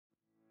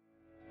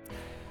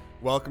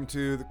Welcome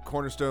to the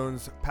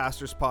Cornerstones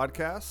Pastors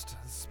Podcast.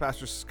 This is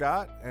Pastor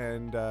Scott,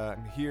 and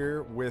I'm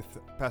here with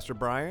Pastor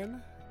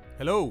Brian.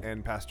 Hello.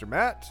 And Pastor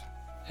Matt.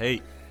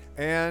 Hey.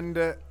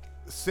 And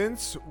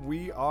since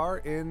we are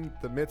in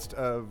the midst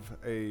of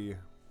a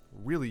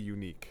really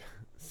unique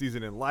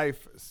season in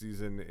life,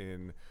 season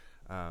in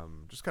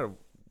just kind of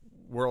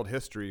world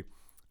history,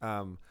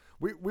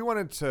 we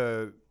wanted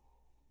to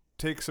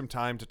take some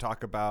time to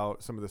talk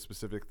about some of the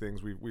specific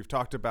things. We've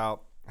talked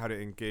about how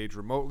to engage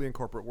remotely in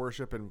corporate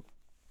worship, and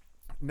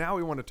now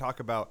we want to talk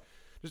about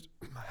just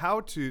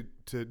how to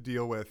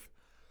deal with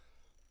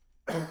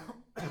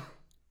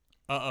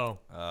Uh-oh.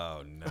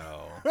 Oh,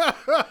 no.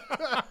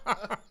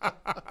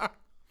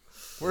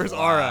 Where's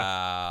Ara?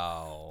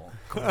 Wow.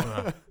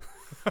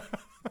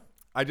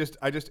 I just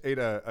ate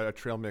a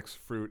trail mix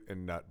fruit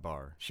and nut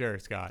bar. Sure,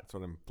 Scott. That's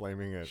what I'm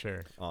blaming it.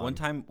 Sure. On.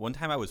 One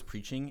time I was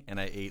preaching and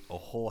I ate a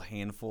whole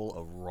handful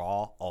of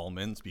raw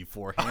almonds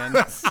beforehand.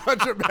 That's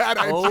such a bad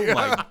idea. Oh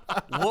my!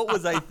 What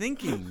was I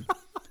thinking?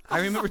 I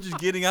remember just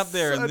getting up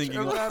there and Such thinking,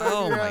 a bad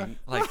 "Oh idea.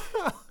 my!"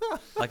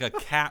 Like a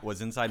cat was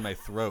inside my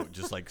throat,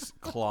 just like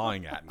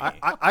clawing at me.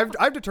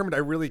 I've determined I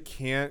really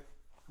can't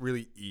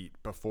really eat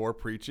before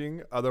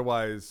preaching.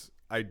 Otherwise,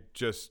 I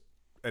just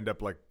end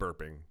up like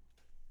burping,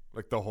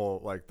 like the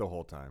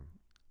whole time.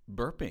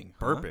 Burping.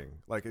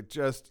 Like it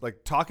just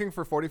like talking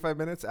for 45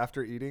 minutes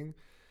after eating.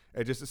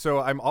 It just so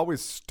I'm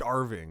always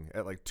starving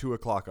at like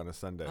 2:00 on a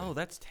Sunday. Oh,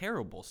 that's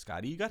terrible,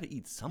 Scotty. You got to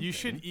eat something. You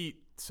should eat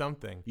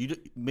something.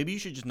 Maybe you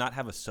should just not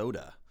have a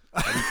soda.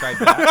 Have you tried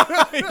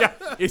that?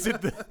 Yeah. Is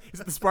it the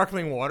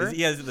sparkling water?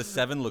 Is it the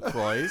 7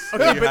 LaCroix Okay,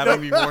 that you're but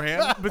having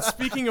beforehand? But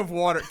speaking of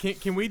water,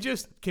 can we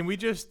just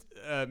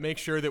make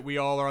sure that we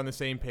all are on the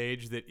same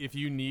page that if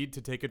you need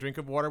to take a drink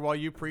of water while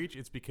you preach,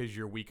 it's because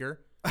you're weaker?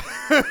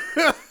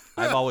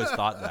 I've always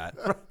thought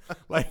that.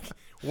 Like,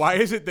 why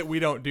is it that we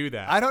don't do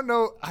that? I don't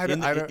know.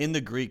 In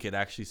the Greek, it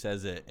actually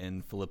says it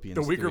in Philippians.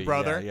 The weaker 3.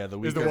 brother the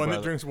weaker is the one brother.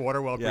 that drinks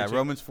water while Yeah, preaching.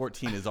 Romans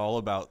 14 is all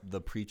about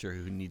the preacher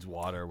who needs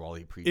water while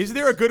he preaches. Is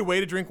there a good way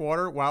to drink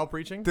water while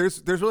preaching?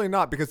 There's really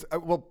not, because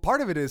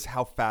part of it is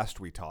how fast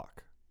we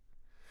talk,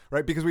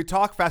 right? Because we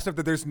talk fast enough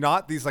that there's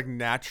not these like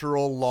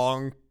natural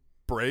long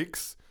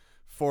breaks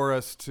for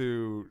us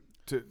to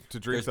drink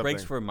There's something.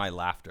 breaks for my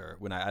laughter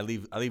when I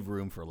leave leave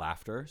room for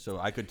laughter, so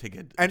I could take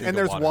a and drink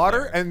there's of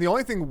water, there. and the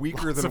only thing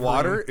weaker Lots than of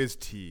water room. is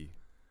tea.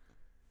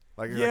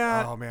 Like you're Yeah.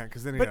 like, oh man,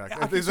 because then But you're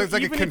like, okay, it's so like a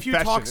even confession. if you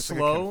talk It's like a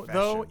slow,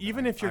 confession though, that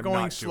even if you're I'm going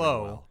not doing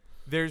slow, well.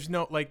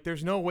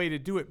 there's no way to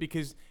do it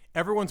because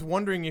everyone's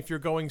wondering if you're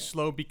going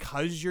slow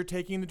because you're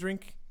taking the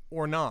drink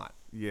or not.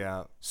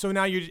 Yeah. So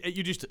now you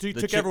just took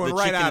The everyone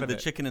right out of the it.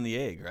 chicken and the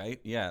egg, right?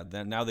 Yeah.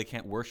 Then now they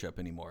can't worship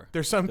anymore.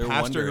 There's some They're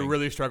pastor wondering. who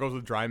really struggles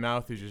with dry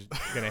mouth who's just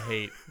gonna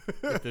hate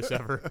if this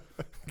ever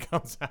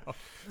comes out.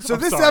 So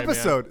I'm this sorry, man.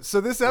 episode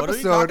What are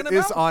you talking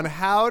is about? on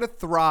how to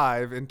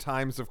thrive in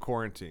times of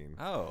quarantine.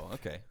 Oh,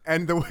 okay.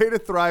 And the way to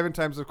thrive in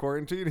times of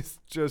quarantine is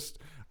just,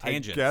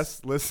 Tangents. I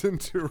guess, listen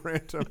to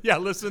random. Yeah,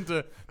 listen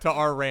to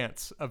our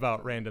rants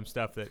about random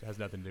stuff that has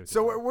nothing to do with it.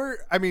 So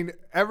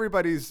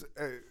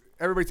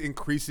everybody's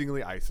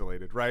increasingly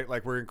isolated, right?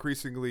 Like we're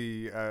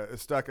increasingly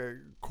stuck,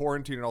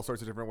 quarantined in all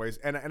sorts of different ways.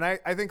 And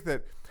I think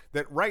that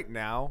right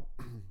now,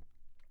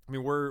 I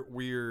mean,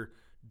 we're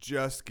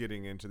just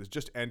getting into this,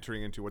 just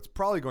entering into what's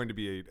probably going to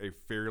be a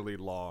fairly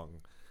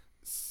long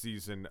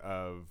season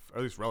of, or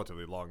at least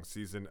relatively long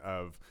season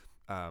of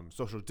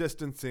social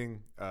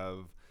distancing,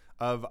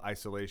 of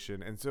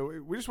isolation. And so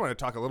we just want to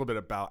talk a little bit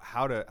about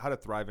how to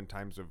thrive in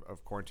times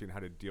of quarantine, how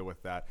to deal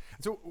with that.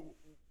 And so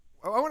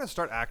I want to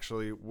start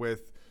actually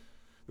with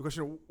the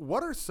question,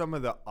 what are some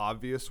of the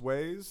obvious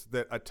ways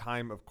that a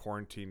time of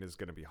quarantine is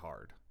going to be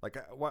hard? Like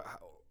what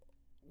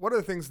are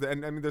the things that,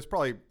 and I mean, there's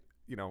probably,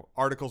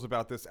 articles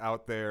about this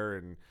out there,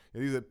 and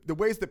the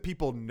ways that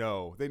people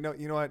know, they know,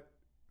 you know what,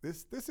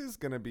 this is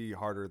going to be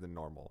harder than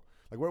normal.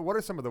 Like what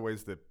are some of the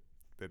ways that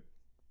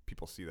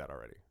people see that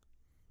already?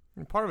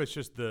 And part of it's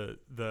just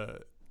the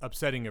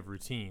upsetting of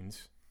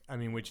routines. I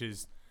mean, which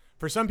is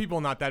for some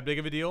people not that big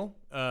of a deal.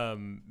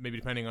 Maybe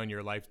depending on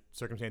your life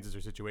circumstances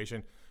or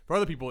situation. For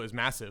other people, is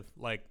massive.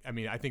 Like, I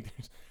mean, I think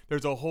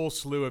there's a whole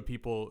slew of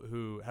people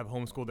who have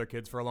homeschooled their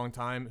kids for a long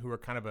time, who are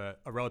kind of a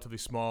relatively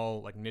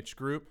small like niche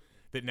group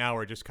that now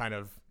are just kind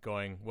of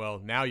going, well,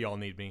 now y'all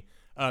need me,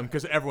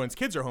 because everyone's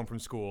kids are home from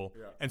school,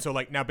 and so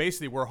like now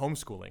basically we're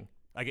homeschooling.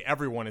 Like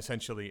everyone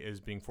essentially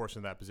is being forced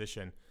into that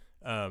position.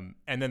 And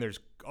then there's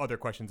other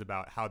questions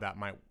about how that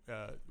might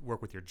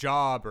work with your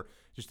job, or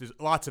just there's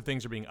lots of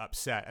things are being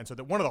upset. And so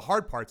one of the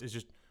hard parts is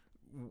just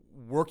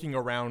working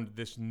around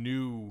this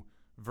new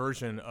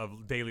version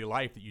of daily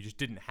life that you just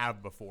didn't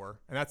have before.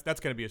 And that's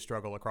going to be a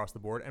struggle across the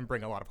board and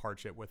bring a lot of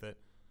hardship with it.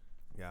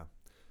 Yeah.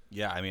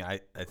 Yeah, I mean, I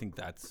think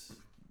that's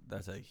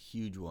a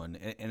huge one.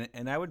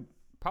 And I would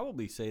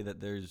probably say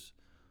that there's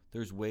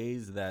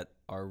ways that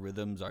our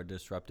rhythms are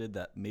disrupted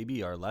that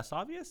maybe are less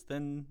obvious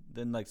than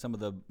like some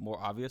of the more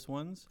obvious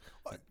ones.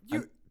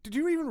 Did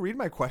you even read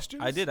my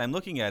questions? I did. I'm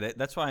looking at it.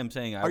 That's why I'm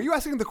saying. Are you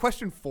asking the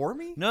question for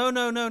me? No.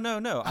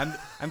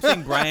 I'm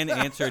saying Brian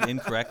answered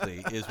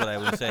incorrectly is what I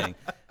was saying.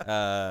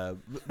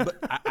 But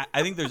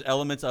I think there's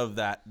elements of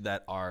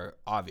that are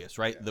obvious,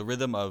 right? Yeah. The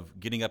rhythm of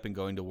getting up and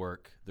going to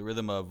work, the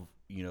rhythm of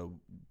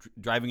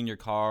driving in your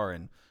car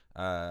and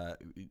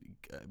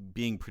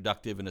being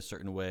productive in a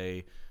certain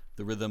way,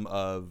 the rhythm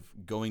of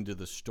going to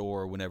the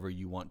store whenever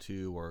you want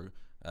to, or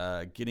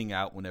getting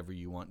out whenever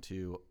you want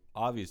to.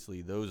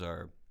 Obviously, those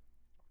are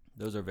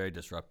very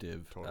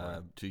disruptive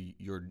to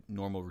your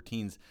normal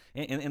routines,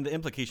 and the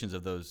implications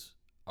of those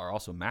are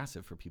also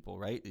massive for people,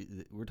 right?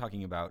 We're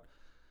talking about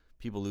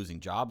people losing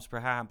jobs,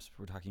 perhaps.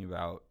 We're talking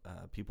about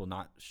people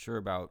not sure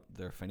about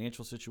their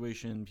financial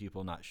situation,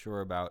 people not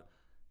sure about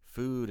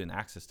food and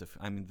access to.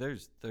 I mean,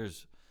 there's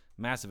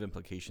massive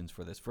implications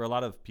for this. For a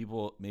lot of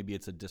people, maybe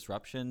it's a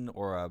disruption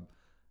or a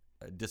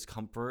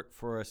discomfort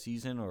for a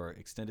season or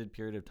extended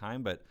period of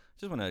time. But I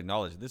just want to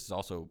acknowledge this is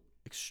also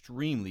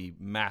extremely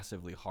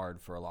massively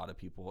hard for a lot of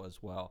people as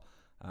well.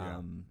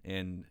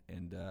 And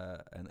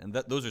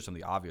those are some of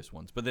the obvious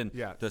ones. But then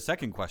the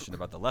second question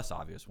about the less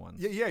obvious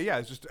ones. Yeah.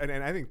 It's just, and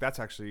I think that's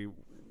actually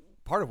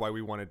part of why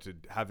we wanted to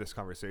have this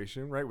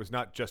conversation, right? Was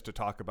not just to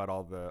talk about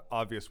all the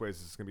obvious ways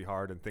this is going to be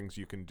hard and things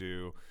you can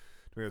do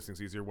to make those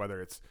things easier,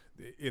 whether it's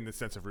in the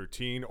sense of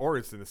routine or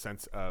it's in the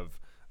sense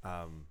of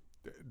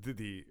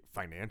the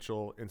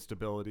financial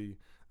instability,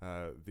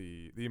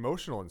 the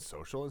emotional and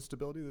social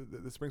instability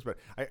that this brings. But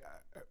I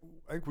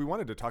think we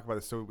wanted to talk about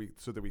this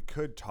so that we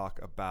could talk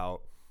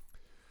about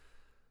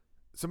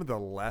some of the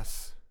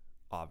less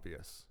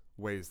obvious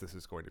ways this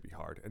is going to be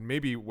hard, and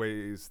maybe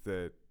ways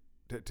that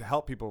to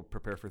help people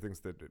prepare for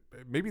things that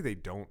maybe they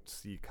don't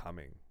see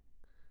coming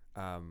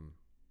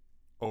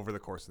over the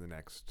course of the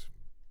next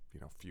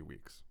few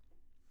weeks.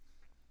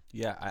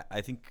 Yeah,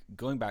 I think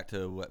going back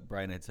to what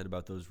Brian had said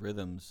about those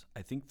rhythms,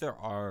 I think there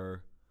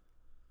are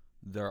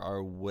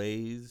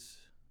ways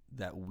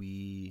that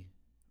we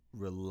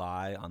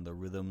rely on the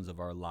rhythms of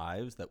our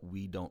lives that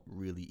we don't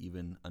really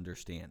even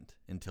understand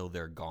until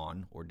they're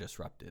gone or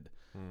disrupted.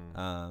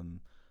 I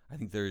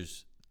think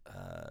there's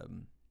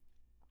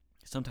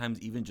sometimes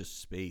even just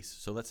space.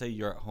 So let's say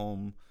you're at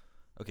home.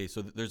 Okay,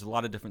 so there's a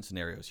lot of different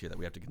scenarios here that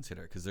we have to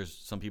consider, because there's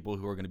some people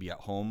who are going to be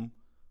at home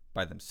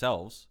by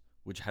themselves,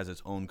 which has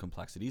its own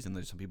complexities, and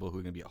there's some people who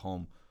are going to be at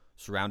home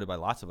surrounded by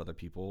lots of other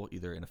people,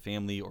 either in a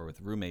family or with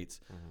roommates.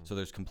 So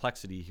there's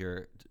complexity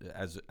here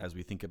as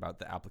we think about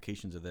the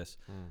applications of this.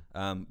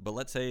 But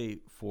let's say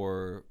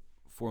for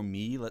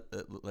me,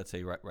 let's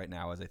say right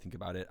now, as I think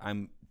about it,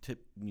 I'm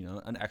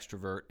an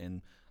extrovert,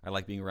 and I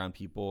like being around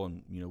people,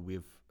 and we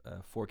have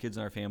 4 kids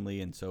in our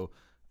family, and so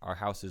our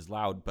house is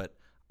loud. But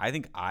I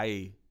think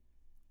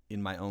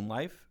in my own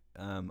life,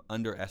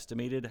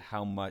 underestimated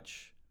how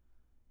much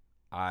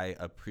I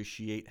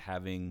appreciate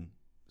having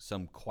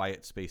some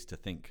quiet space to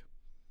think,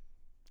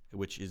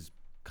 which is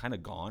kind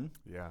of gone.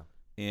 Yeah.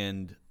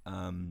 And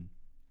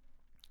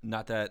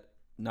not that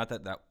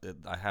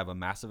I have a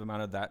massive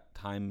amount of that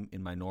time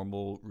in my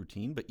normal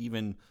routine, but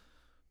even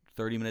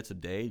 30 minutes a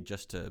day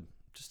just to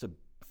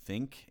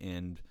think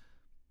and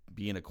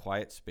be in a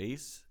quiet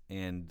space,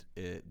 and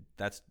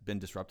that's been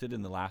disrupted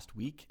in the last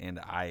week, and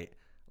I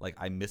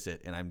miss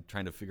it, and I'm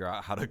trying to figure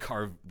out how to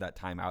carve that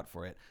time out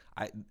for it.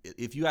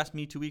 If you asked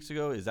me 2 weeks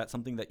ago, is that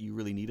something that you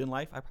really need in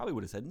life? I probably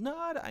would have said, no,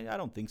 I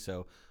don't think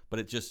so. But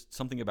it's just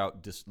something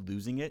about just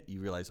losing it.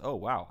 You realize, oh,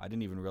 wow, I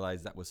didn't even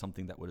realize that was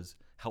something that was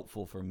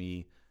helpful for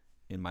me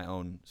in my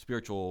own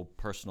spiritual,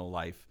 personal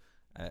life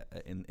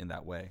in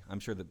that way. I'm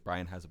sure that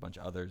Brian has a bunch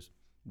of others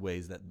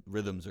ways that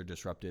rhythms are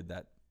disrupted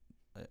that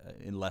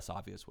in less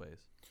obvious ways.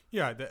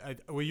 Yeah,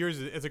 well, yours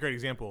is a great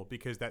example,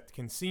 because that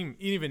can seem,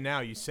 even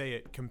now you say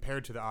it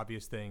compared to the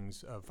obvious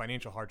things of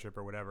financial hardship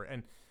or whatever,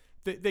 and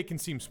they can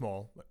seem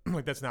small.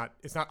 Like it's not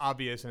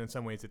obvious, and in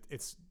some ways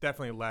it's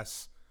definitely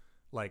less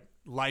like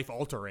life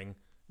altering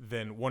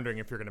than wondering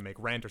if you're going to make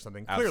rent or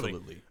something. Absolutely.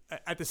 Clearly,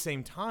 at the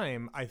same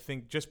time, I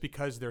think just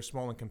because they're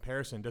small in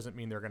comparison doesn't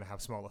mean they're going to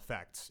have small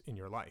effects in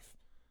your life.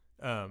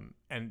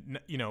 And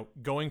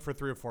going for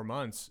 3 or 4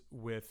 months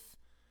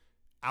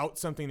without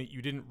something that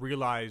you didn't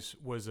realize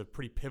was a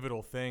pretty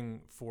pivotal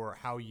thing for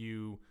how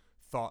you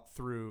thought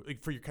through,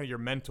 like for your kind of your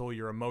mental,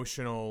 your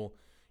emotional,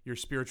 your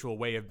spiritual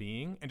way of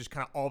being, and just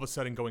kind of all of a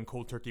sudden going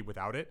cold turkey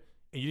without it,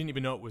 and you didn't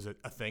even know it was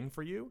a thing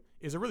for you,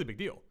 is a really big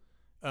deal.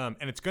 And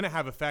it's going to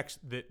have effects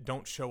that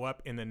don't show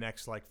up in the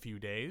next few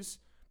days,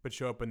 but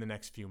show up in the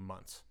next few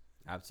months.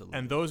 Absolutely.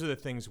 And those are the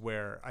things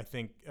where I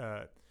think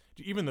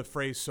even the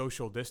phrase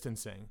social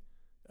distancing,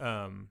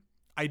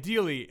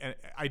 ideally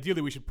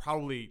we should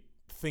probably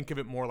think of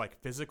it more like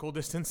physical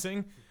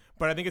distancing,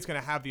 but I think it's going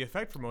to have the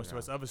effect for most of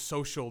us of a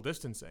social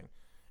distancing.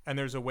 And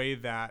there's a way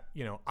that,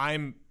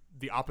 I'm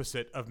the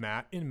opposite of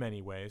Matt in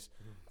many ways.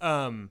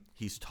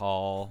 He's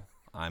tall,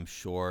 I'm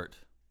short.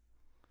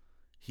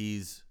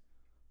 He's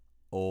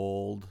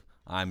old,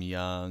 I'm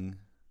young.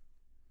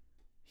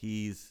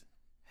 He's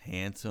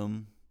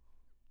handsome,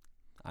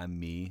 I'm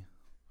me.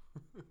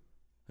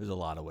 There's a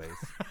lot of ways.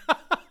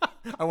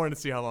 I wanted to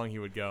see how long he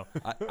would go.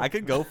 I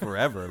could go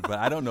forever, but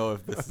I don't know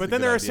if this. But is then a there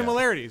good are idea.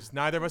 similarities.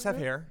 Neither of us have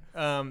hair.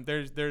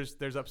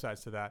 There's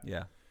upsides to that.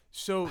 Yeah.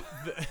 So,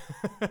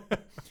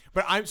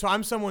 but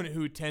I'm someone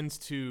who tends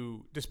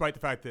to, despite the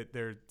fact that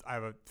I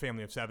have a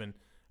family of 7,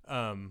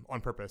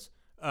 on purpose.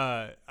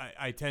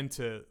 I tend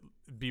to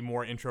be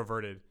more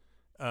introverted,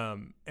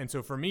 and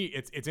so for me,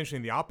 it's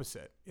interesting the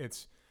opposite.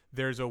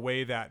 There's a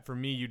way that for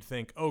me you'd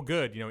think, oh,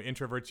 good,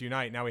 introverts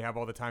unite. Now we have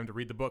all the time to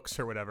read the books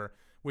or whatever.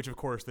 Which of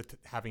course the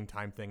having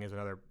time thing is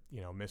another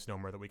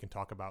misnomer that we can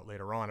talk about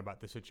later on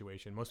about the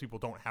situation. Most people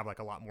don't have like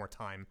a lot more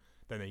time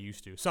than they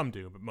used to. Some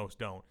do, but most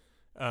don't.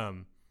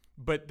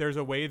 But there's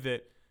a way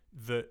that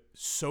the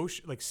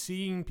social, like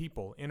seeing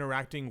people,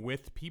 interacting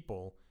with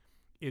people,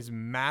 is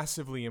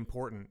massively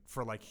important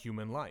for like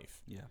human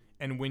life. Yeah.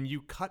 And when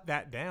you cut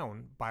that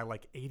down by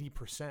like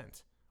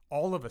 80%,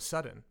 all of a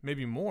sudden,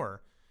 maybe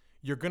more,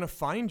 you're going to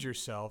find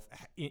yourself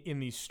in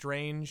these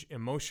strange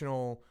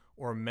emotional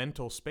or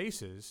mental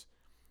spaces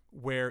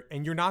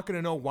and you're not going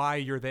to know why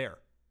you're there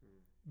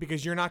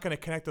because you're not going to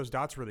connect those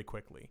dots really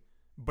quickly.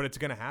 But it's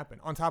going to happen.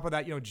 On top of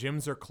that,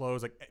 gyms are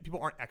closed. Like people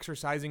aren't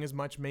exercising as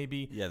much.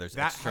 Maybe there's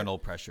external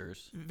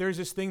pressures. There's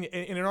this thing,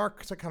 and in our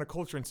kind of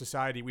culture and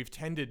society, we've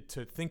tended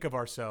to think of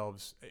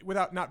ourselves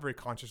not very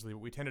consciously, but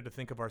we tended to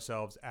think of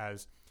ourselves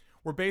as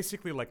we're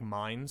basically like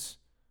minds.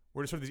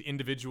 We're just sort of these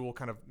individual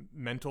kind of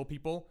mental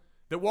people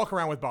that walk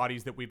around with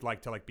bodies that we'd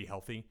like to like be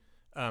healthy.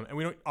 And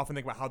we don't often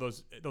think about how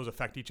those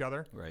affect each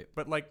other. Right.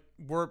 But like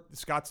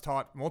Scott's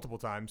taught multiple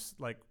times,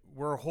 like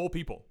we're whole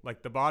people,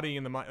 like the body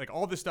and the mind, like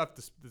all this stuff,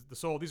 the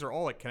soul, these are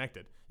all like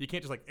connected. You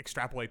can't just like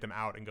extrapolate them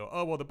out and go,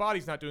 oh, well, the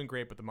body's not doing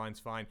great, but the mind's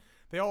fine.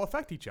 They all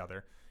affect each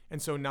other. And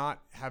so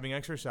not having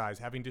exercise,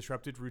 having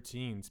disrupted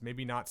routines,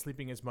 maybe not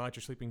sleeping as much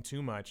or sleeping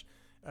too much,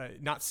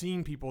 not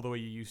seeing people the way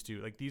you used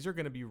to, like these are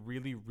going to be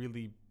really,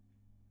 really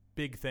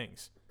big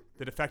things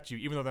that affect you,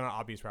 even though they're not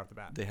obvious right off the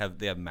bat. They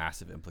have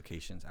massive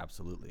implications.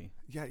 Absolutely.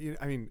 Yeah,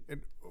 I mean,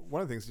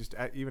 one of the things, just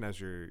even as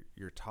you're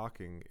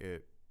talking,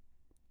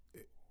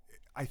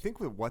 I think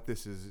that what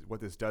this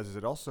does is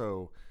it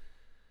also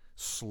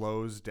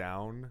slows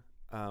down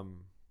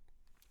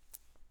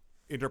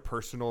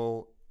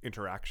interpersonal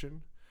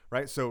interaction,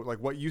 right? So like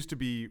what used to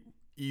be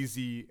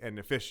easy and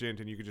efficient,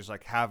 and you could just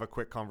like have a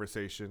quick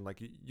conversation,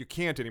 like you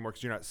can't anymore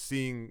because you're not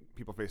seeing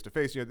people face to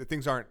face. The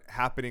things aren't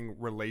happening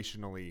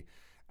relationally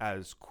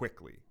as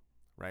quickly,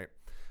 right?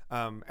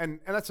 And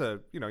that's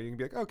you can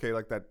be like, okay,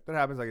 like that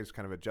happens. I can just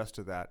kind of adjust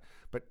to that.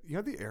 But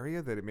the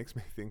area that it makes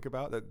me think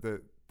about, that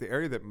the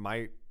area that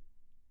might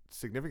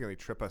significantly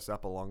trip us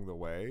up along the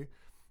way,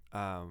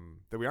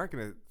 that we aren't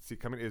going to see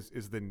coming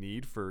is the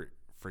need for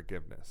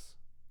forgiveness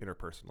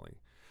interpersonally,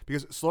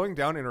 because slowing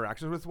down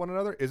interactions with one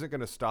another isn't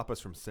going to stop us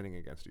from sinning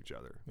against each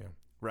other. Yeah.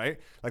 Right.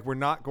 Like we're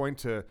not going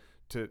to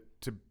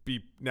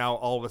be now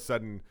all of a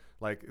sudden,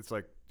 like, it's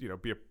like,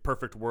 be a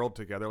perfect world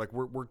together. Like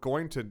we're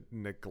going to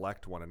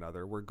neglect one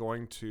another. We're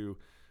going to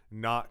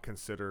not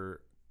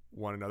consider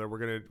one another. We're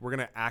going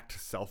to act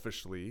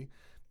selfishly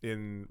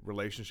in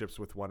relationships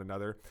with one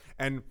another.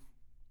 And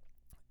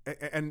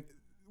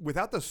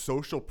without the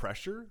social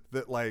pressure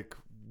that like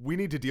we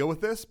need to deal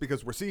with this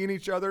because we're seeing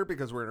each other,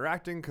 because we're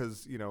interacting,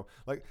 because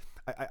like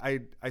I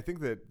think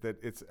that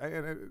it's,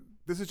 and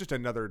this is just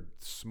another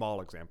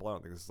small example. I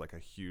don't think this is like a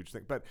huge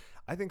thing, but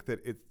I think that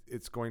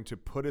it's going to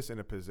put us in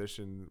a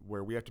position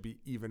where we have to be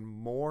even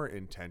more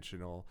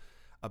intentional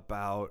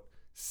about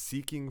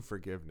seeking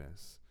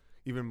forgiveness,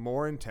 even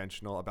more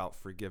intentional about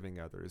forgiving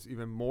others,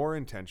 even more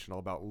intentional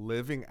about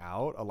living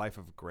out a life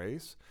of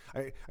grace.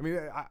 I mean,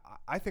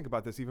 I think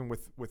about this even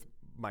with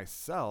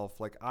myself.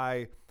 Like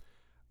I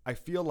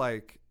feel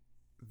like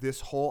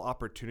this whole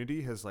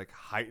opportunity has like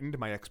heightened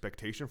my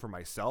expectation for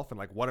myself and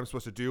like what I'm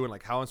supposed to do and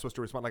like how I'm supposed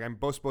to respond. Like I'm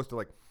both supposed to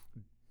like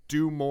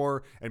do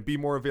more and be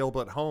more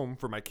available at home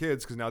for my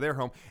kids because now they're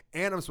home,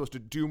 and I'm supposed to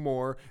do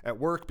more at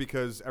work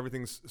because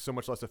everything's so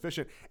much less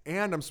efficient,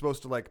 and I'm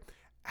supposed to like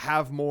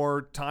have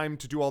more time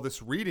to do all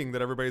this reading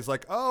that everybody's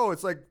like, oh,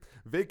 it's like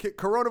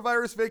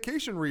coronavirus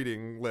vacation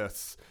reading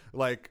lists.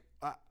 Like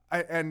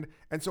and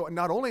so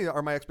not only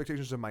are my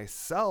expectations of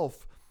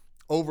myself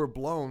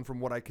overblown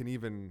from what I can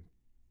even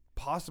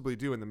possibly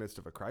do in the midst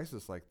of a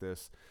crisis like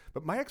this,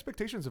 but my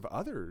expectations of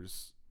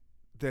others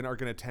then are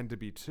going to tend to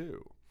be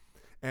too.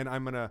 And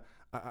I'm going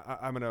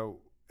to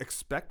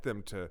expect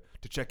them to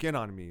check in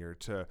on me, or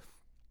to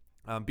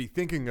be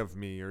thinking of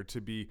me, or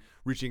to be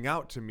reaching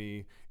out to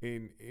me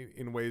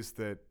in ways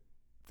that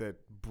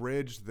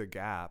bridge the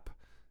gap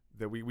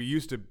that we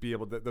used to be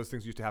able to, those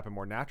things used to happen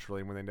more naturally.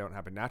 And when they don't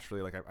happen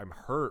naturally, like I'm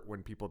hurt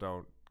when people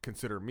don't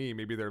consider me.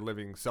 Maybe they're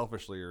living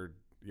selfishly, or,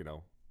 I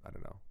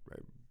don't know,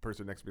 right?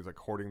 Person next to me is like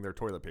hoarding their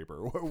toilet paper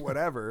or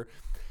whatever.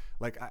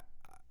 Like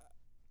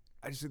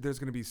I just think there's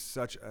going to be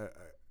such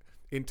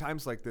in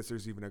times like this,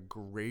 there's even a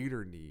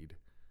greater need.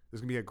 There's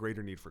going to be a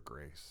greater need for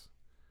grace,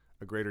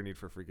 a greater need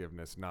for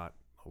forgiveness, not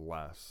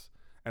less.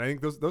 And I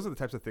think those are the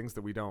types of things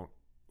that we don't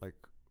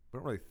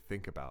really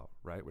think about,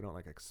 right? We don't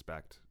like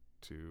expect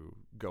to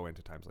go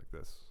into times like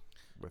this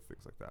with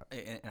things like that.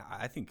 And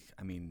I think,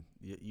 I mean,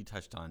 you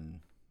touched on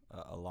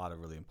a lot of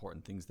really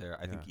important things there.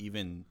 I think Yeah.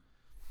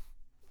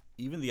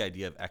 even the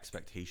idea of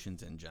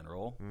expectations in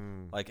general,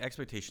 like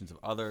expectations of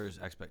others,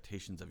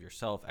 expectations of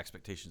yourself,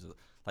 expectations of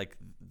like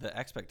the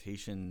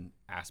expectation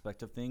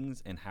aspect of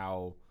things, and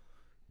how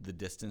the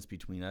distance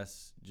between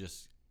us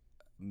just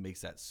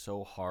makes that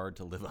so hard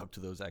to live up to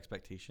those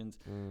expectations.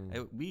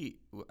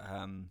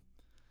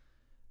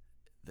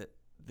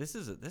 This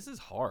is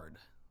hard.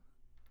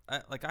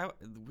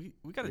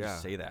 We got to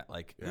just say that,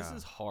 like, this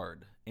is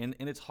hard, and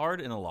it's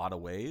hard in a lot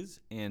of ways,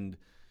 and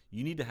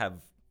you need to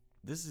have.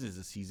 This is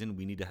a season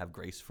we need to have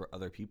grace for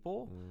other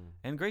people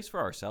and grace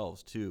for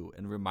ourselves too,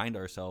 and remind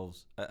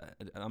ourselves.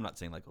 I'm not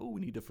saying like, oh,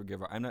 we need to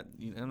forgive. I'm not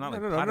like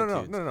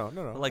platitudes. No.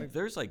 But like,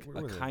 there's like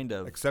a kind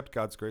of accept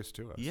God's grace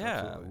to us.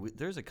 Yeah,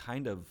 there's a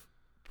kind of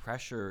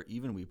pressure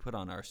even we put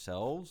on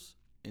ourselves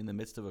in the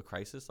midst of a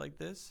crisis like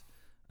this,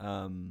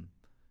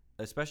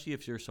 especially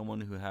if you're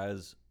someone who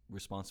has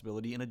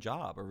responsibility in a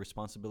job or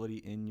responsibility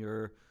in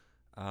your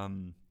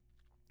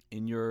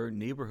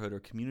neighborhood or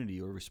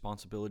community, or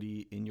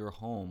responsibility in your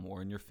home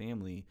or in your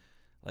family.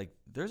 Like,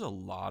 there's a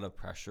lot of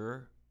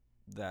pressure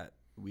that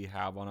we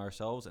have on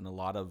ourselves, and a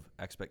lot of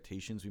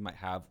expectations we might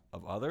have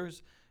of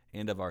others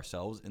and of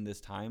ourselves in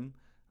this time.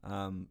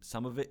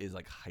 Some of it is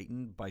like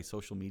heightened by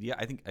social media.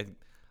 I think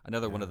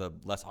another one of the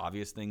less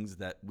obvious things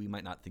that we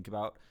might not think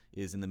about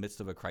is in the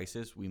midst of a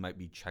crisis, we might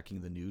be checking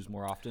the news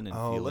more often and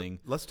feeling.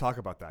 Let's talk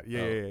about that.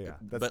 Yeah.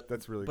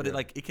 That's really good.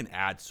 But it can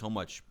add so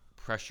much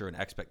pressure and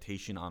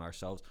expectation on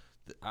ourselves.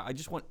 I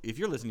just want, if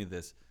you're listening to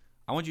this,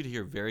 I want you to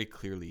hear very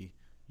clearly,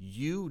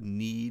 you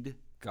need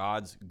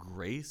God's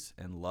grace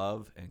and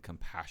love and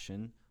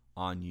compassion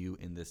on you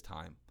in this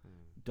time.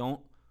 Don't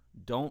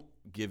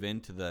give in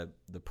to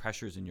the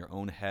pressures in your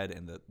own head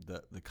and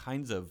the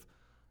kinds of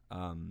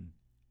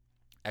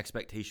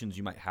expectations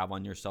you might have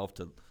on yourself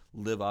to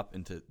live up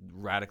and to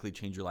radically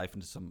change your life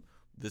into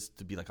this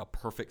to be like a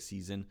perfect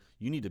season.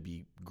 You need to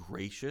be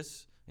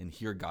gracious and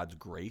hear God's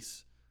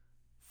grace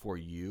for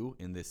you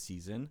in this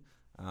season,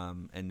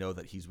 and know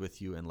that He's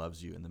with you and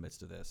loves you in the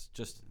midst of this.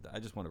 I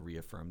just want to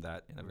reaffirm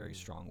that in a very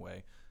strong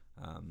way.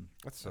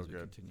 That's so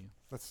good. Continue.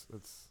 That's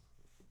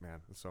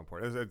so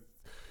important.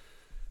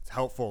 It's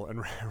helpful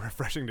and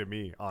refreshing to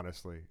me,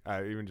 honestly.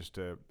 Even just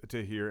to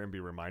hear and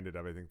be reminded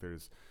of. I think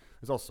there's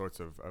all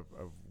sorts of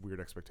weird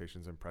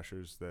expectations and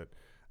pressures that,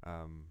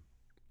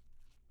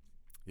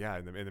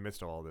 in the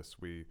midst of all this,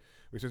 we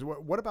say,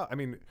 what about? I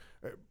mean,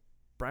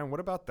 Brian, what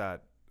about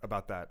that?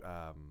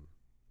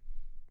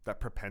 That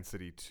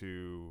propensity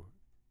to,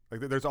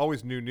 like, there's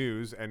always new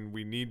news, and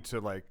we need to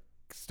like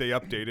stay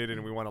updated,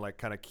 and we want to like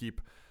kind of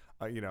keep,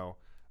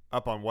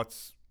 up on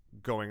what's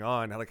going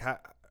on. Like,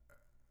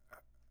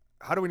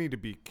 how do we need to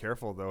be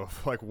careful though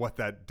of like what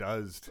that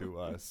does to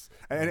us,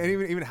 and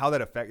even how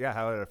that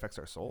affects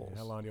our souls?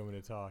 How long do you want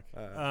me to talk?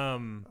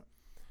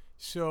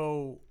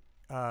 So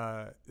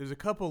there's a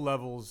couple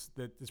levels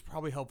that it's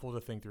probably helpful to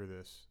think through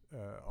this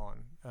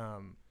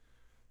on.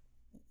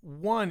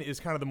 One is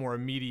kind of the more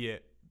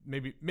immediate,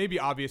 maybe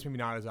obvious, maybe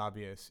not as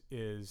obvious,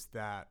 is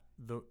that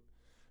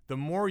the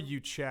more you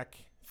check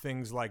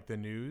things like the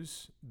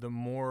news, the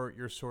more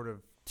you're sort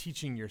of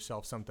teaching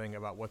yourself something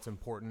about what's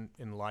important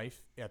in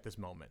life at this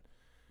moment.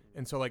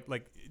 And so like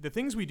the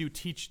things we do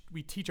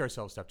we teach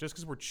ourselves stuff. Just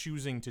because we're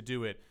choosing to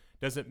do it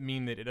doesn't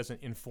mean that it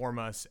doesn't inform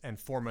us and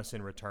form us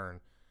in return,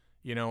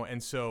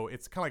 and so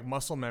it's kind of like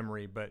muscle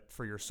memory, but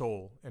for your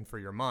soul and for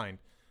your mind.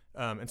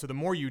 And so the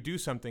more you do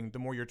something, the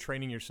more you're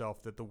training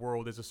yourself that the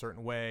world is a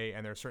certain way,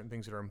 and there are certain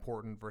things that are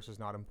important versus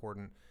not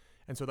important.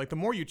 And so like the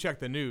more you check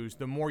the news,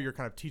 the more you're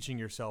kind of teaching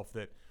yourself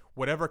that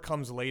whatever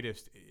comes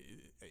latest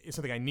is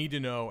something I need to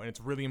know, and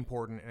it's really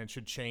important, and it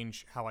should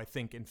change how I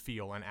think and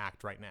feel and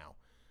act right now.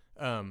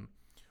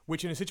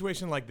 Which in a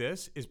situation like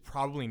this is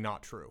probably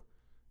not true.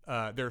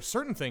 There are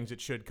certain things that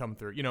should come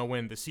through.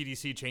 When the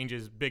CDC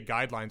changes big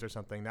guidelines or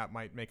something, that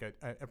might make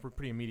a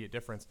pretty immediate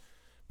difference.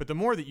 But the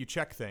more that you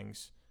check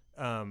things,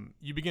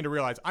 you begin to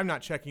realize I'm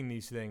not checking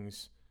these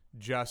things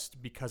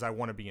just because I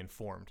want to be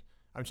informed.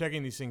 I'm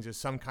checking these things as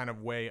some kind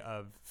of way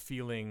of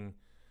feeling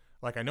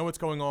like I know what's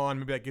going on.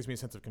 Maybe that gives me a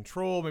sense of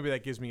control. Maybe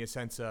that gives me a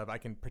sense of I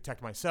can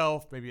protect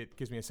myself. Maybe it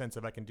gives me a sense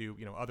of I can do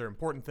other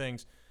important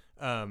things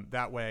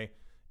that way.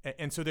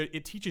 And so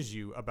it teaches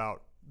you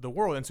about the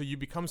world. And so you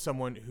become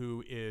someone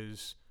who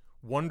is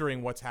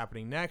wondering what's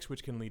happening next,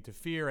 which can lead to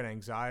fear and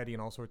anxiety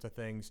and all sorts of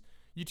things.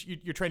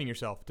 You're training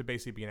yourself to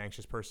basically be an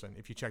anxious person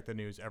if you check the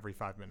news every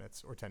 5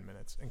 minutes or 10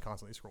 minutes and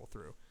constantly scroll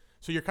through.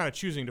 So you're kind of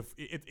choosing to.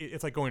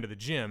 It's like going to the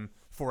gym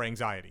for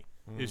anxiety,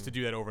 is to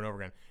do that over and over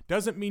again.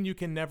 Doesn't mean you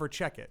can never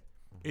check it.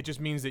 It just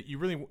means that you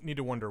really need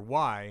to wonder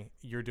why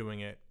you're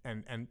doing it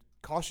and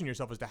caution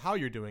yourself as to how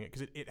you're doing it,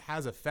 because it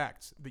has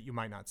effects that you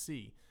might not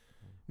see.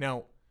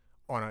 Now,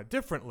 on a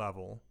different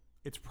level,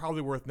 it's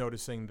probably worth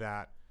noticing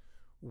that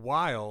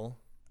while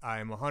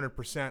I'm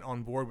 100%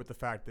 on board with the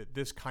fact that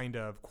this kind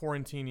of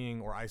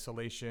quarantining or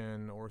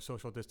isolation or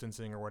social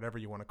distancing or whatever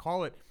you want to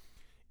call it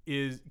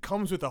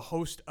comes with a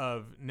host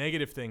of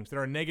negative things that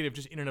are negative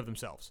just in and of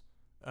themselves.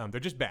 They're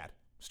just bad,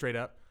 straight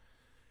up.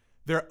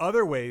 There are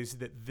other ways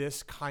that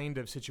this kind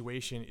of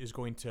situation is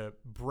going to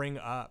bring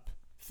up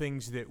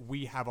things that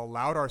we have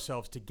allowed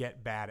ourselves to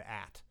get bad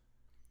at.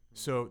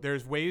 So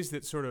there's ways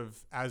that sort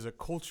of as a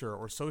culture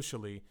or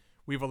socially,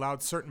 we've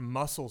allowed certain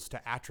muscles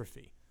to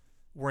atrophy.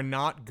 We're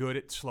not good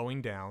at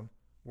slowing down.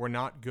 We're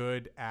not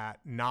good at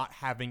not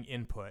having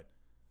input.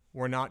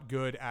 We're not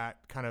good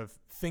at kind of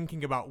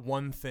thinking about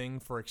one thing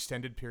for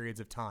extended periods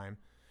of time.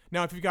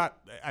 Now, if you've got,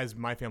 as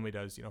my family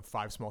does,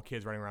 5 small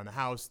kids running around the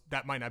house,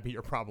 that might not be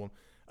your problem.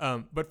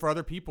 But for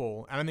other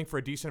people, and I think for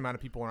a decent amount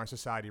of people in our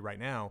society right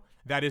now,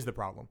 that is the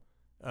problem.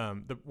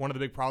 One of the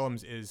big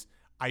problems is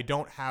I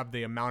don't have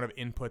the amount of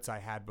inputs I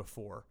had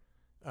before,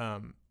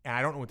 and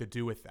I don't know what to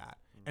do with that.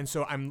 And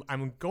so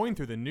I'm going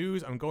through the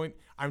news.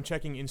 I'm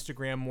checking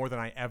Instagram more than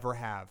I ever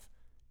have,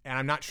 and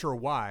I'm not sure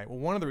why. Well,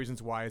 one of the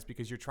reasons why is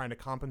because you're trying to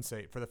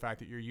compensate for the fact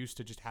that you're used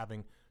to just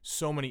having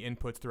so many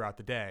inputs throughout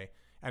the day,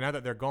 and now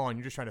that they're gone,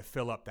 you're just trying to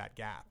fill up that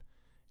gap.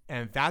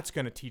 And that's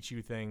going to teach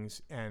you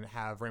things and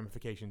have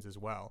ramifications as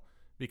well,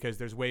 because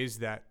there's ways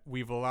that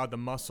we've allowed the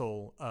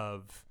muscle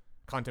of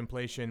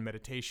contemplation,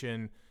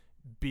 meditation,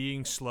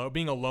 being slow,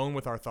 being alone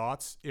with our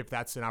thoughts, if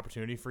that's an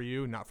opportunity for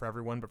you, not for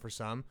everyone, but for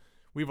some,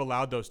 we've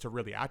allowed those to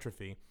really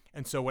atrophy.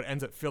 And so what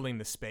ends up filling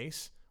the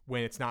space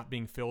when it's not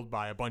being filled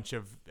by a bunch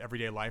of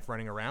everyday life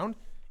running around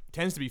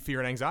tends to be fear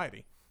and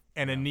anxiety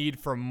and a need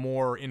for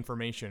more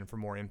information, for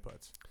more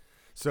inputs.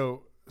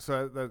 So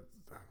that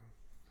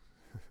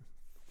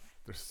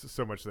there's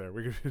so much there.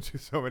 We could do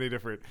so many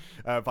different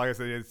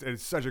podcasts.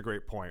 It's such a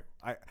great point.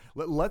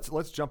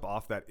 Let's jump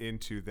off that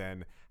into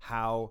then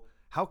how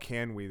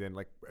can we then,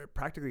 like,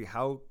 practically,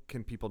 how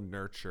can people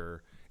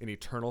nurture an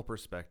eternal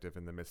perspective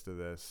in the midst of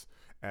this,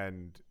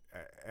 and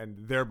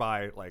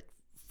thereby, like,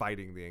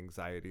 fighting the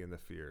anxiety and the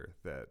fear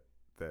that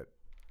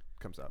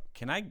comes up?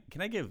 Can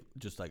I give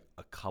just like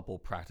a couple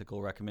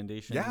practical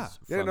recommendations?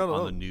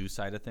 On the news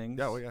side of things.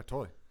 Yeah, well, yeah,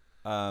 totally.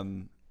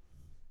 And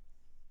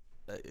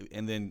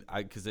then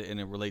because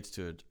it relates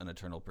to an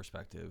eternal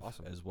perspective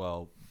as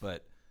well.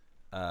 But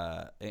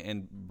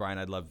and Brian,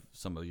 I'd love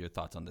some of your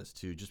thoughts on this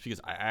too, just because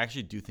I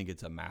actually do think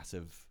it's a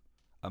massive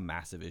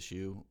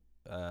issue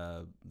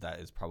that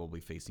is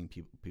probably facing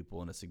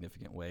people in a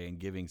significant way, and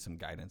giving some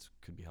guidance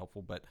could be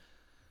helpful. But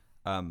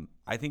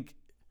I think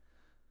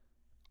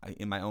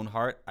in my own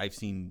heart, I've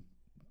seen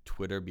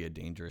Twitter be a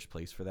dangerous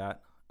place for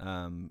that.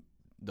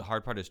 The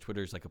hard part is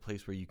Twitter is like a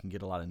place where you can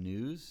get a lot of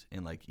news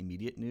and like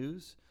immediate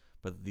news,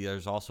 but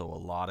there's also a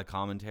lot of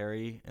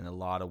commentary and a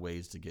lot of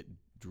ways to get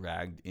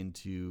dragged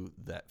into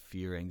that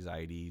fear,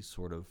 anxiety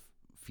sort of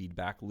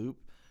feedback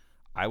loop.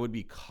 I would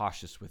be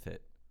cautious with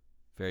it,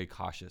 very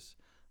cautious.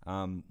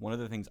 One of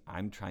the things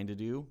I'm trying to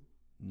do,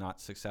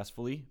 not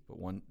successfully, but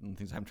one of the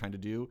things I'm trying to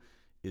do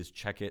is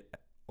check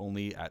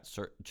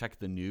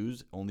the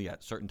news only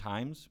at certain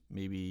times.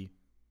 Maybe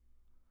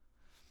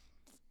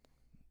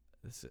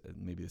this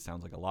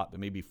sounds like a lot, but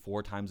maybe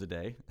 4 times a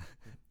day.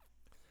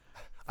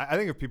 I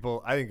think if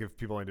people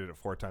only did it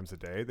 4 times a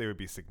day, they would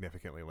be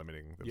significantly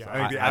limiting themselves. Yeah, I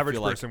think the average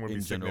feel like person would in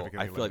be general,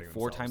 significantly I feel like limiting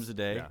 4 themselves. times a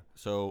day. Yeah.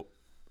 So,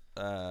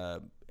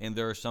 and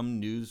there are some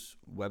news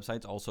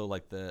websites also,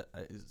 like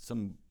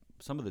some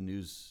of the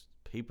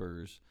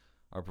newspapers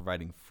are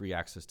providing free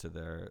access to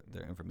their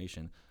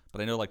information.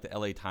 But I know like the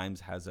LA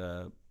Times has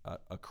a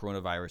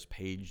coronavirus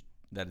page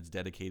that is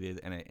dedicated,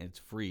 and it's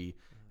free,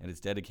 and it's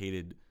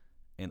dedicated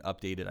and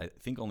updated, I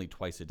think, only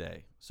twice a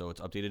day. So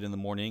it's updated in the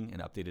morning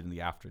and updated in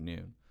the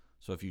afternoon.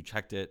 So if you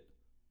checked it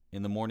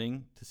in the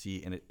morning to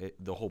see, and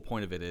the whole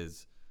point of it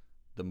is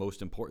the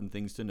most important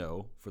things to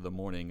know for the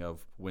morning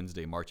of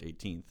Wednesday, March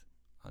 18th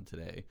on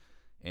today.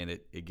 And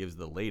it gives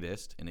the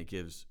latest, and it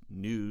gives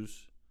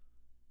news,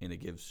 and it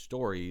gives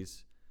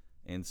stories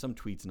and some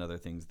tweets and other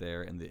things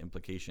there and the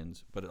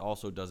implications, but it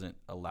also doesn't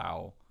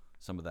allow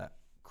some of that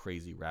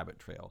crazy rabbit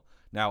trail.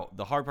 Now,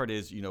 the hard part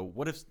is,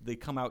 what if they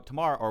come out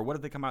tomorrow, or what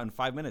if they come out in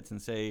 5 minutes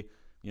and say,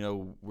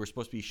 we're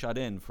supposed to be shut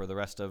in for the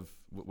rest of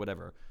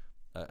whatever,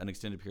 an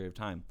extended period of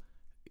time.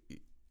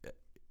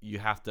 You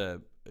have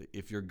to,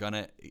 if you're going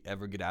to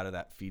ever get out of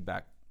that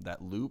feedback,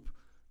 that loop,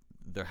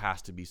 there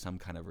has to be some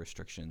kind of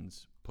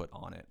restrictions put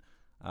on it.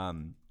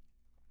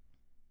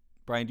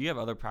 Brian, do you have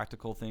other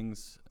practical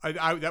things?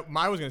 I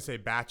was going to say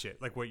batch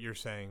it, like what you're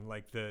saying,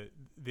 like the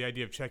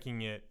idea of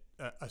checking it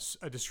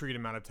a discrete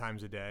amount of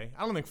times a day.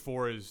 I don't think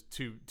 4 is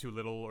too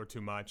little or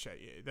too much.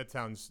 That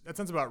sounds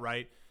about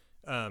right,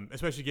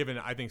 especially given,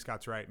 I think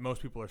Scott's right,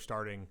 most people are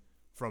starting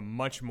from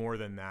much more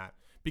than that,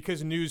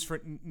 because news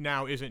for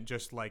now isn't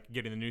just like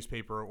getting the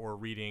newspaper or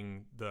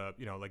reading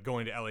like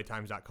going to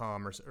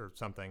latimes.com or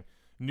something.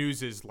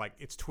 News is like,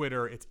 it's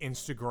Twitter, it's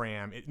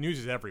Instagram, news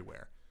is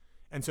everywhere.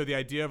 And so the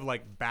idea of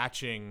like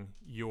batching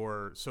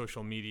your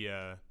social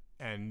media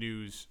and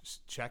news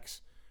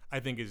checks,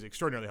 I think, is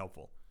extraordinarily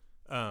helpful.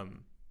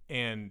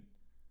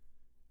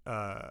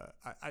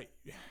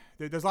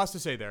 There's lots to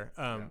say there.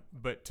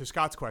 But to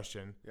Scott's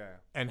question,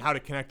 and how to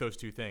connect those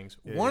two things,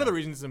 one of the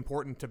reasons it's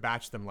important to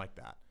batch them like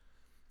that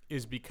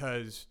is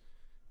because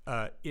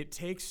it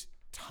takes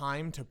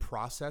time to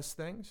process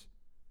things.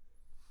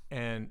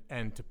 and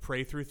to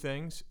pray through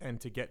things and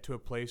to get to a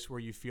place where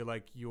you feel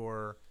like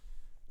you're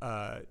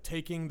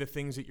taking the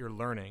things that you're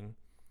learning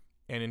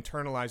and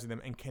internalizing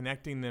them and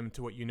connecting them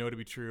to what you know to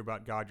be true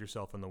about God,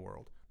 yourself, and the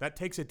world. That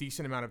takes a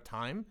decent amount of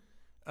time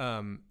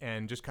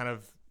and just kind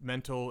of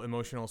mental,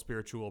 emotional,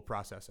 spiritual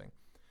processing.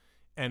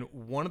 And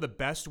one of the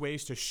best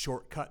ways to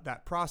shortcut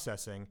that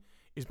processing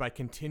is by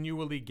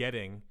continually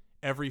getting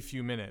every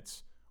few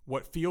minutes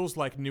what feels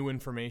like new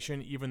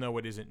information, even though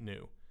it isn't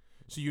new.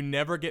 So you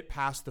never get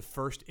past the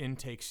first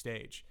intake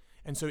stage.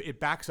 And so it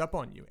backs up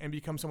on you and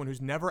becomes someone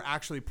who's never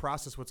actually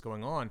processed what's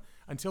going on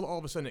until all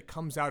of a sudden it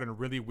comes out in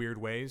really weird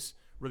ways,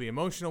 really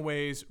emotional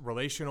ways,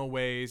 relational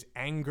ways,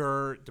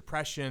 anger,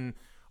 depression,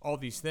 all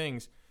these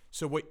things.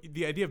 So what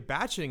the idea of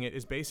batching it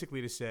is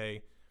basically to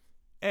say,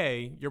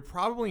 A, you're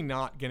probably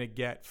not going to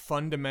get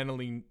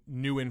fundamentally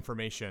new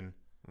information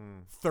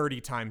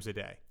 30 times a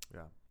day.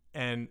 Yeah.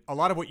 And a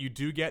lot of what you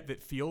do get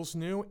that feels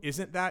new,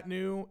 isn't that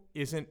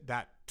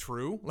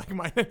true? Like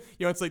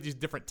it's like these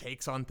different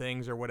takes on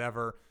things or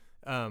whatever.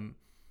 And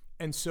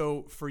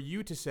so for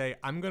you to say,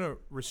 I'm going to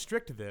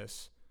restrict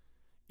this,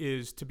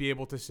 is to be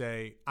able to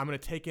say, I'm going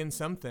to take in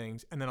some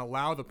things and then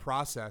allow the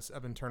process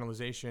of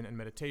internalization and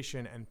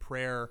meditation and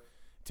prayer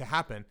to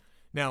happen.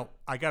 Now,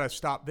 I got to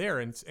stop there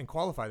and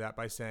qualify that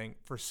by saying,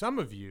 for some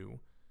of you,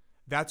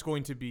 that's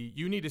going to be,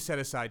 you need to set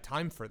aside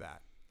time for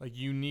that. Like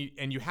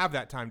and you have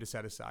that time to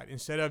set aside.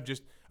 Instead of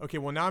just, okay,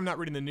 well, now I'm not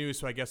reading the news,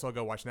 so I guess I'll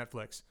go watch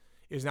Netflix,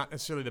 is not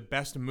necessarily the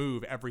best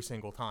move every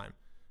single time.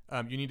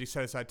 You need to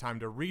set aside time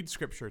to read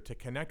Scripture, to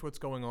connect what's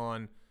going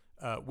on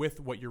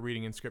with what you're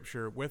reading in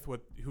Scripture, with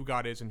who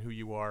God is and who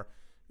you are.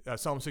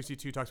 Psalm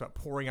 62 talks about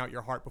pouring out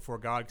your heart before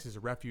God because it's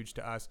a refuge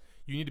to us.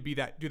 You need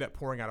to do that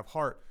pouring out of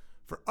heart.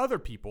 For other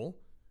people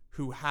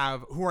who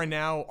are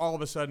now all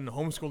of a sudden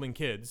homeschooling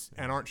kids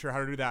and aren't sure how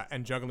to do that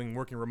and juggling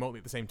working remotely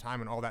at the same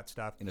time and all that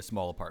stuff. In a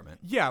small apartment.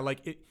 Yeah,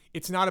 like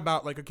it's not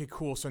about like, okay,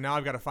 cool, so now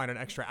I've got to find an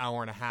extra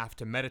hour and a half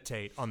to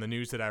meditate on the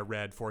news that I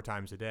read 4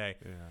 times a day.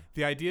 Yeah.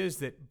 The idea is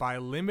that by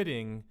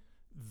limiting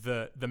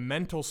the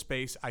mental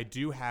space I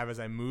do have as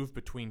I move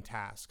between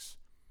tasks,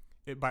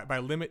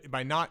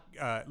 by not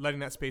letting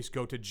that space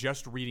go to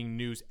just reading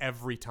news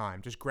every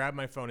time. Just grab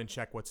my phone and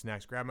check what's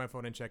next. Grab my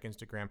phone and check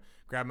Instagram.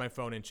 Grab my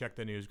phone and check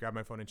the news. Grab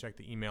my phone and check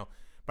the email.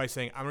 By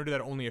saying, I'm going to do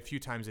that only a few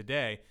times a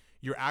day,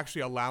 you're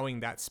actually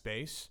allowing that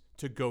space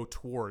to go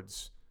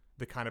towards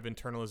the kind of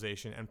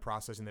internalization and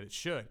processing that it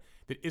should.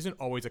 That isn't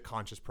always a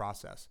conscious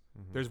process.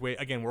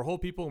 Mm-hmm. We're whole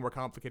people and we're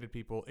complicated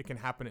people. It can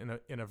happen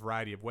in a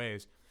variety of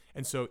ways.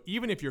 And so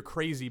even if you're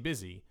crazy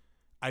busy,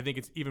 I think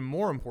it's even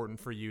more important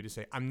for you to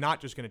say, I'm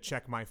not just going to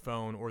check my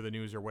phone or the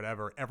news or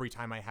whatever every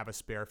time I have a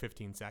spare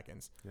 15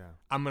 seconds. Yeah.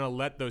 I'm going to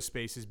let those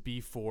spaces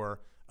be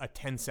for a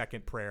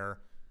 10-second prayer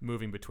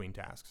moving between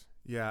tasks.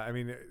 Yeah, I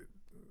mean,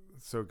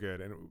 so good.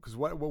 And because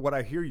what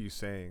I hear you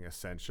saying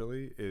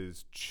essentially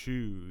is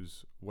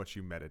choose what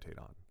you meditate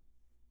on.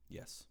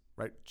 Yes.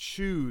 Right?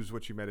 Choose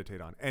what you meditate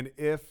on. And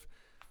if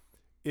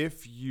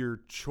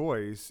your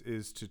choice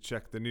is to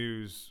check the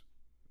news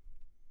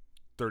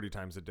 30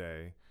 times a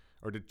day,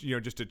 or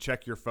just to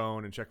check your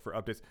phone and check for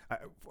updates.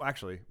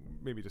 Actually,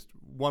 maybe just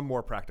one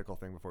more practical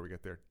thing before we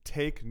get there.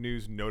 Take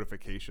news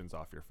notifications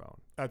off your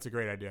phone. That's a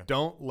great idea.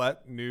 Don't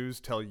let news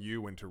tell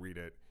you when to read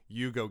it.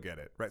 You go get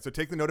it, right? So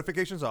take the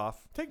notifications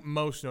off. Take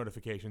most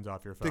notifications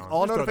off your phone. Take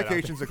all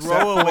notifications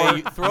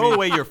except throw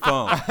away your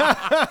phone.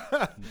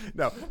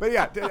 No, but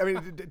yeah, I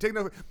mean,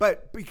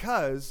 but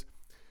because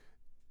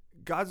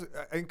I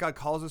think God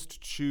calls us to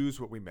choose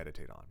what we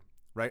meditate on,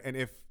 right? And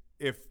if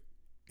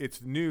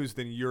it's news,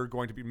 then you're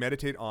going to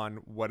meditate on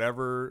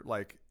whatever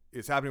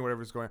is happening,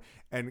 whatever's going on.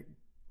 And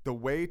the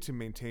way to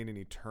maintain an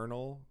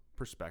eternal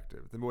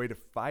perspective, the way to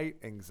fight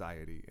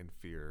anxiety and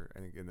fear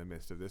in the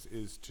midst of this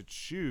is to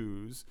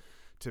choose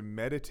to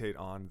meditate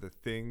on the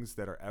things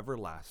that are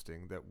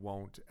everlasting, that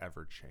won't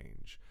ever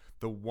change,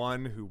 the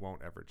one who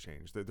won't ever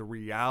change, the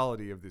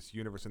reality of this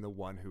universe, and the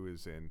one who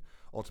is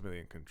ultimately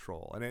in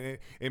control. And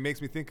it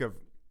makes me think of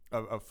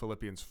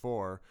Philippians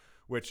 4,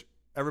 which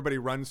everybody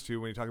runs to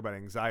when you talk about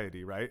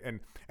anxiety, right? And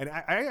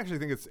I actually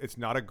think it's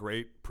not a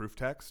great proof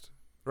text,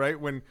 right?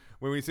 When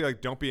we say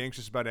don't be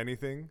anxious about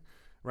anything,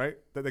 right?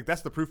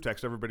 That's the proof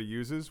text everybody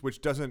uses,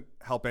 which doesn't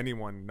help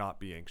anyone not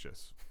be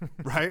anxious,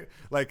 right?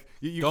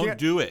 You don't can't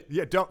do it.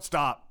 Yeah, don't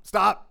stop,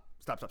 Stop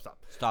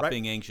right?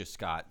 being anxious,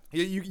 Scott.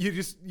 You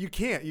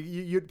can't.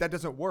 You that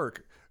doesn't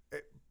work.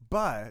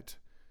 But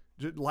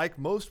like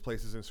most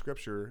places in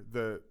Scripture,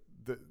 the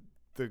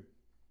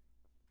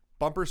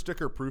bumper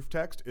sticker proof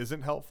text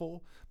isn't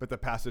helpful, but the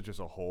passage as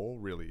a whole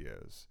really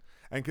is.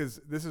 And because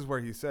this is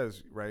where he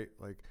says, right,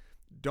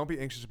 don't be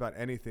anxious about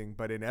anything,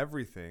 but in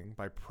everything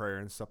by prayer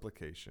and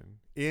supplication.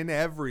 In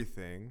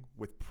everything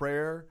with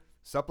prayer,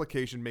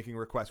 supplication, making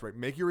requests, right?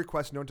 Make your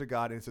requests known to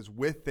God, and it says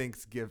with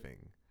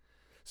thanksgiving.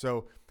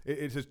 So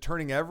it says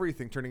turning every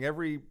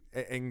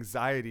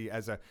anxiety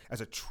as a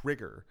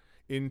trigger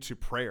into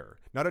prayer,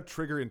 not a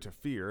trigger into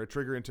fear, a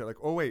trigger into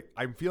oh wait,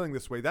 I'm feeling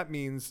this way. That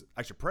means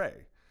I should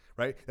pray.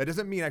 right? That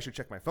doesn't mean I should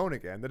check my phone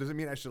again. That doesn't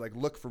mean I should like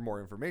look for more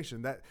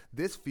information. That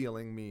this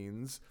feeling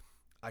means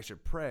I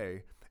should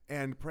pray,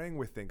 and praying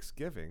with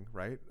thanksgiving,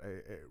 right?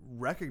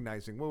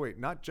 Recognizing, well, wait,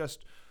 not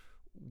just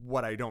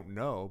what I don't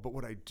know, but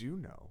what I do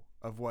know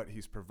of what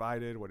he's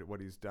provided,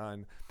 what he's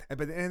done. And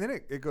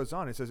then it goes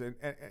on. It says, and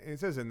it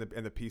says, and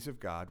the peace of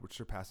God, which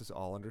surpasses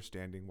all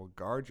understanding, will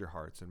guard your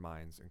hearts and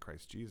minds in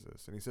Christ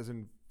Jesus. And he says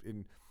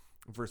in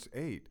verse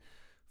 8,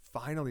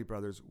 finally,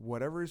 brothers,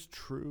 whatever is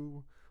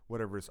true,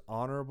 whatever is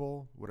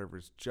honorable, whatever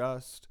is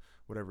just,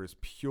 whatever is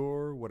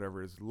pure,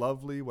 whatever is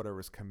lovely, whatever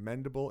is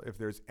commendable, if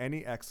there's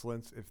any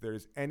excellence, if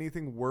there's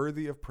anything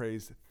worthy of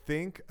praise,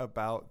 think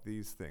about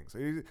these things.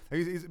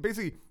 He's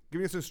basically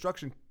giving us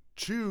instruction.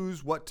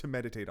 Choose what to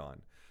meditate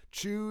on.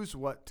 Choose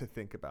what to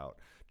think about.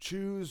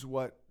 Choose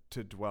what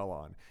to dwell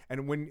on.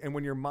 And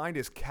when your mind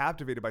is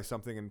captivated by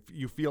something and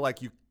you feel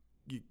like you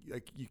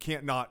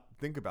can't not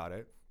think about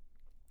it,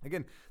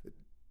 again,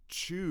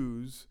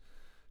 choose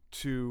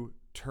to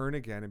turn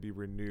again and be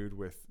renewed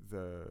with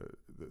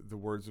the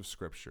words of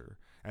Scripture.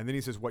 And then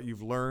he says, what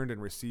you've learned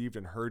and received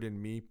and heard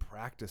in me,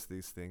 practice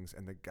these things,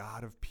 and the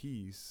God of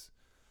peace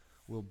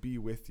will be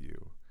with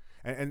you.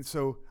 And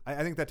so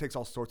I think that takes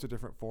all sorts of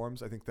different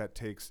forms. I think that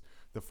takes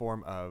the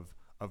form of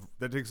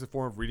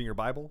reading your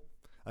Bible.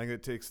 I think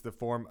it takes the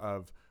form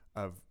of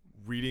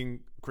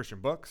reading Christian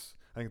books.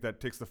 I think that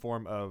takes the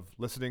form of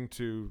listening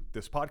to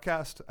this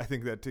podcast. I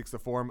think that takes the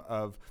form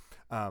of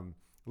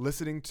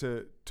listening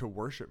to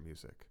worship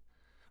music,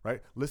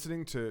 right?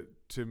 Listening to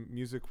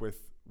music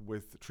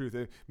with truth.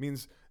 It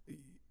means,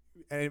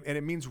 and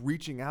it means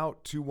reaching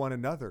out to one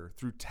another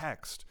through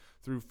text,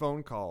 through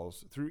phone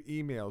calls, through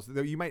emails.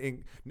 That you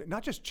might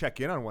not just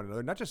check in on one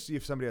another, not just see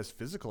if somebody has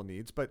physical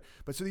needs, but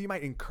so that you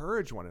might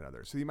encourage one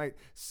another, so you might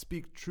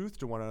speak truth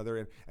to one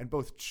another, and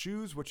both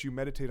choose what you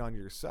meditate on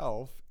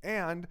yourself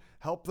and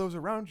help those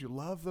around you,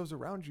 love those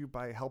around you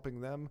by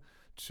helping them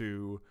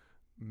to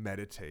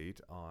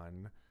meditate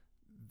on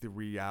the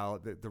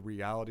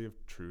reality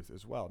of truth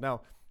as well.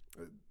 Now,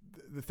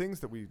 the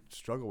things that we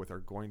struggle with are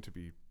going to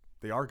be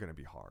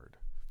hard.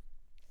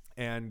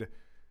 And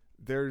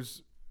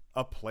there's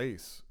a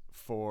place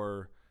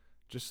for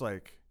just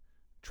like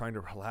trying to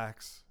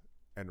relax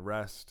and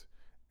rest.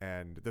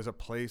 And there's a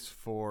place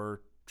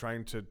for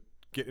trying to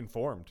get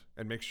informed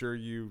and make sure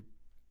you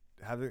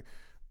have it.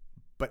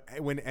 But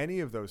when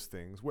any of those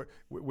things,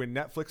 when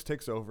Netflix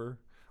takes over,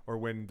 or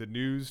when the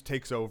news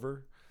takes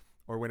over,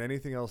 or when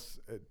anything else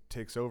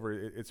takes over,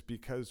 it's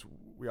because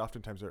we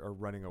oftentimes are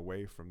running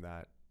away from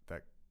that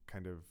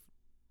kind of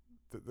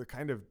the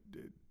kind of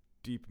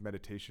deep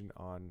meditation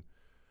on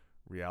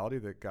reality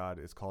that God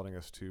is calling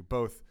us to,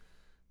 both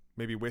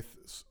maybe with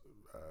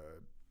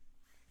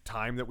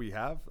time that we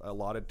have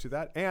allotted to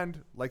that,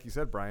 and like you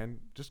said, Brian,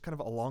 just kind of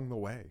along the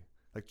way,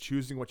 like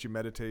choosing what you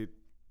meditate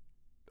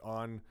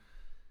on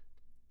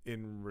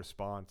in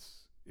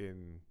response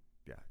in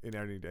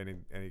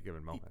any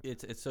given moment.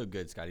 It's so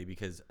good, Scotty,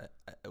 because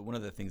one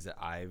of the things that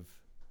I've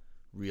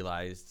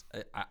realized,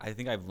 I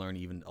think I've learned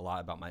even a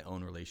lot about my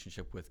own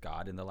relationship with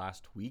God in the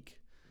last week,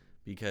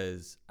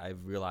 because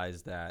I've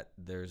realized that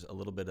there's a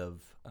little bit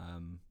of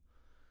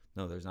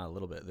there's not a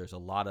little bit, there's a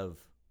lot of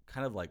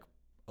kind of like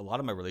a lot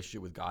of my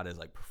relationship with God is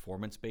like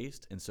performance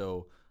based. And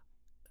so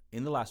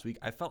in the last week,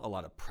 I felt a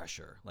lot of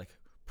pressure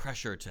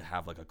to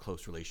have like a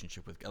close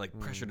relationship with God, like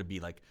pressure to be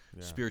like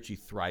spiritually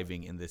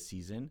thriving in this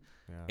season.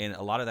 Yeah. And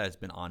a lot of that has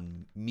been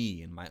on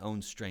me and my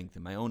own strength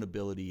and my own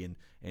ability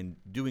and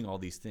doing all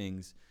these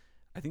things.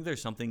 I think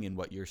there's something in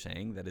what you're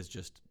saying that is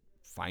just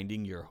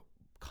finding your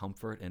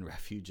comfort and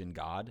refuge in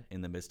God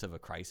in the midst of a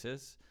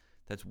crisis.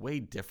 That's way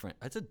different.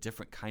 It's a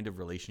different kind of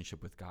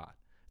relationship with God.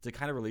 It's a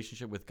kind of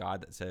relationship with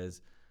God that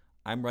says,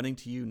 I'm running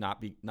to you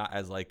not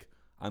as like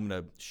I'm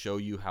going to show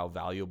you how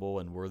valuable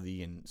and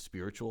worthy and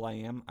spiritual I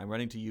am. I'm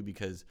running to you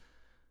because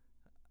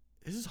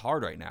this is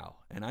hard right now,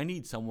 and I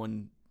need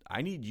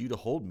you to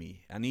hold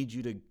me. I need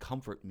you to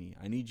comfort me.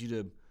 I need you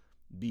to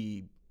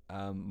be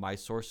my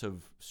source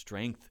of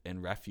strength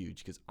and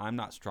refuge, because I'm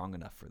not strong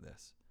enough for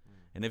this.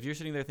 And if you're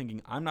sitting there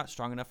thinking, I'm not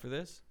strong enough for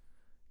this,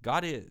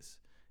 God is.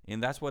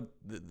 And that's what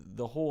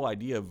the whole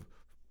idea of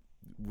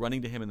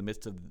running to him in the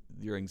midst of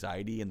your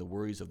anxiety and the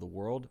worries of the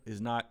world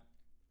is not,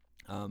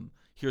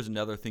 here's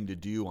another thing to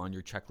do on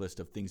your checklist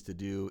of things to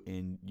do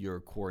in your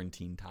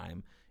quarantine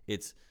time.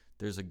 It's,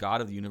 there's a God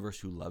of the universe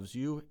who loves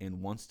you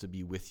and wants to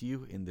be with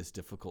you in this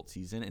difficult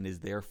season and is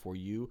there for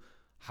you.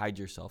 Hide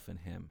yourself in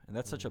him. And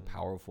that's such a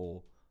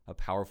powerful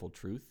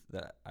truth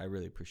that I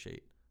really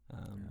appreciate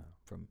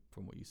from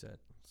what you said.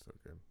 So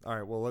good. All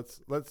right. Well,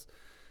 let's.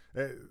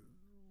 I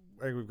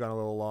think we've gone a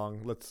little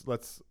long.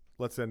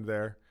 Let's end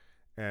there,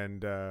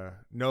 and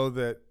know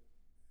that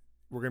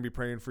we're going to be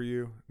praying for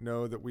you.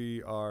 Know that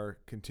we are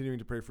continuing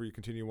to pray for you.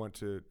 Continue to want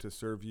to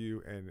serve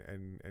you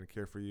and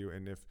care for you.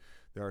 And if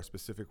there are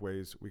specific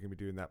ways we can be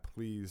doing that,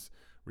 please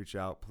reach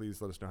out.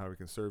 Please let us know how we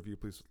can serve you.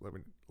 Please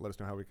let us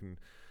know how we can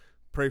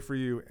pray for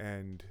you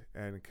and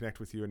connect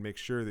with you, and make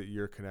sure that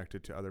you're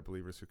connected to other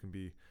believers who can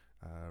be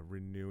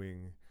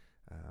renewing.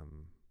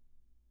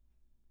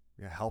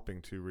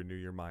 helping to renew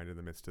your mind in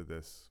the midst of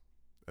this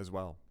as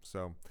well.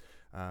 So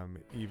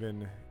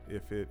even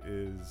if it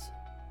is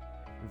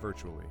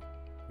virtually,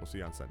 we'll see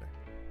you on Sunday.